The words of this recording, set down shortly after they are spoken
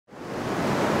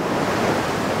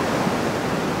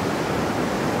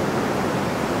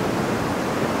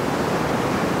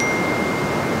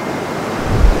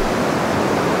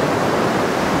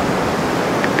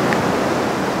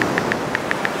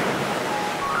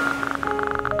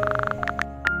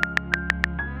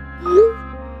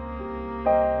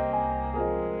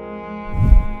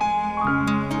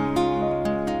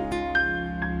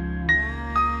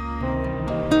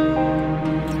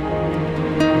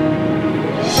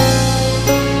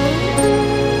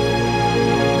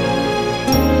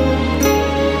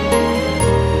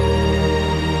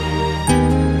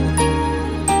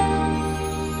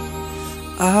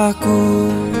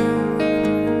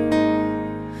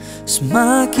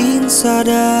makin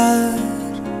sadar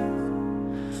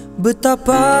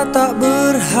betapa tak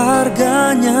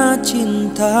berharganya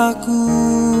cintaku.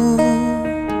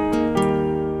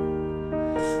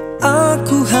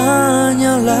 Aku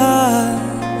hanyalah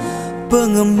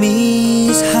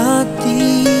pengemis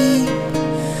hati,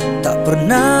 tak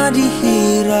pernah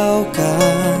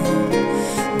dihiraukan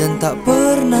dan tak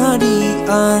pernah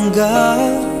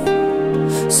dianggap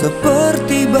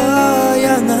seperti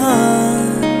bayangan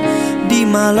di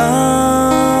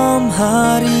malam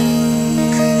hari.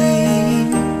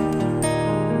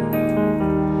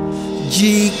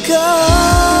 Jika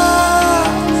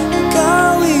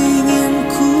kau ingin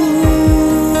ku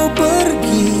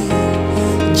pergi,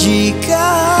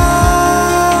 jika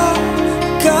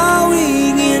kau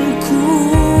ingin ku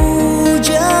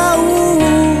jauh,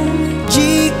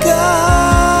 jika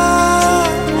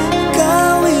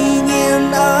kau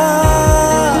ingin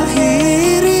akhiri,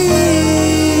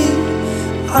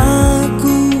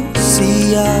 aku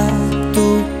siap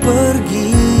tuk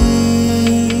pergi.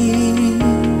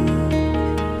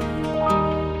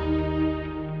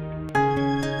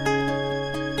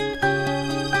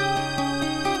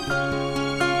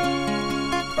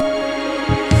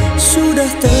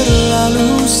 Sudah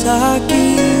terlalu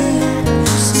sakit,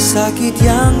 sakit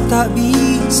yang tak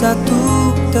bisa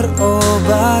tuk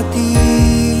terobati.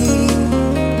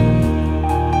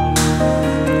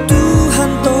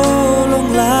 Tuhan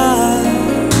tolonglah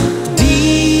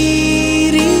diriku,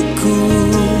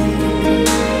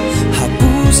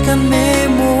 hapuskan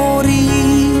memori,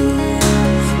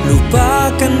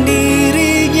 lupakan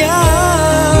dirinya.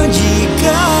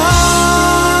 Jika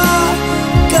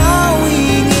kau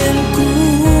ingin ku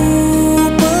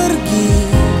pergi,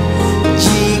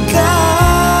 jika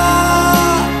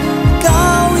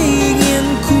kau ingin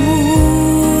ku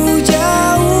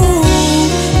jauh,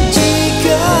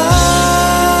 jika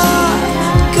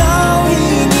kau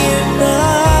ingin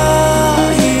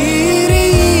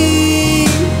akhiri,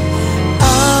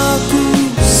 aku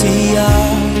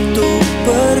siap tuk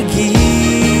pergi.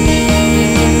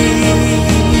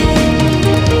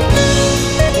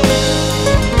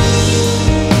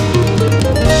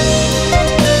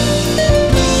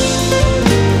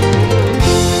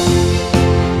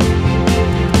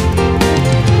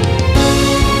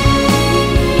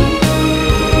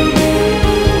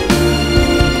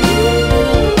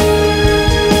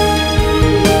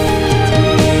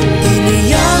 Ini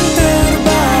yang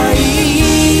terbaik.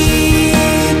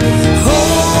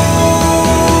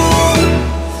 Oh,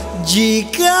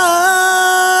 jika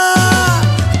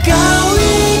kau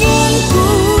ingin ku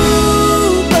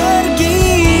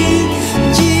pergi,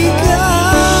 jika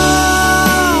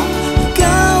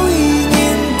kau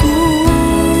ingin ku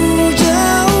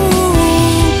jauh,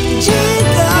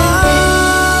 jika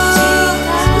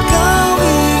kau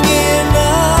ingin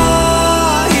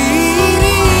akhiri,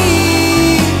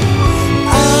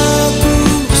 aku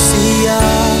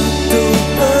siap tuk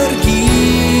pergi.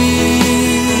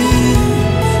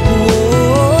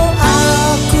 Oh,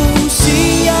 aku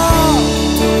siap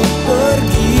tuk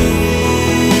pergi.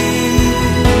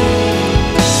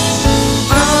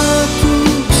 Aku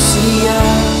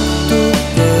siap tuk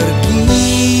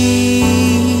pergi.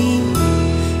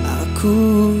 Aku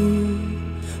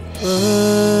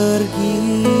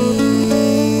pergi.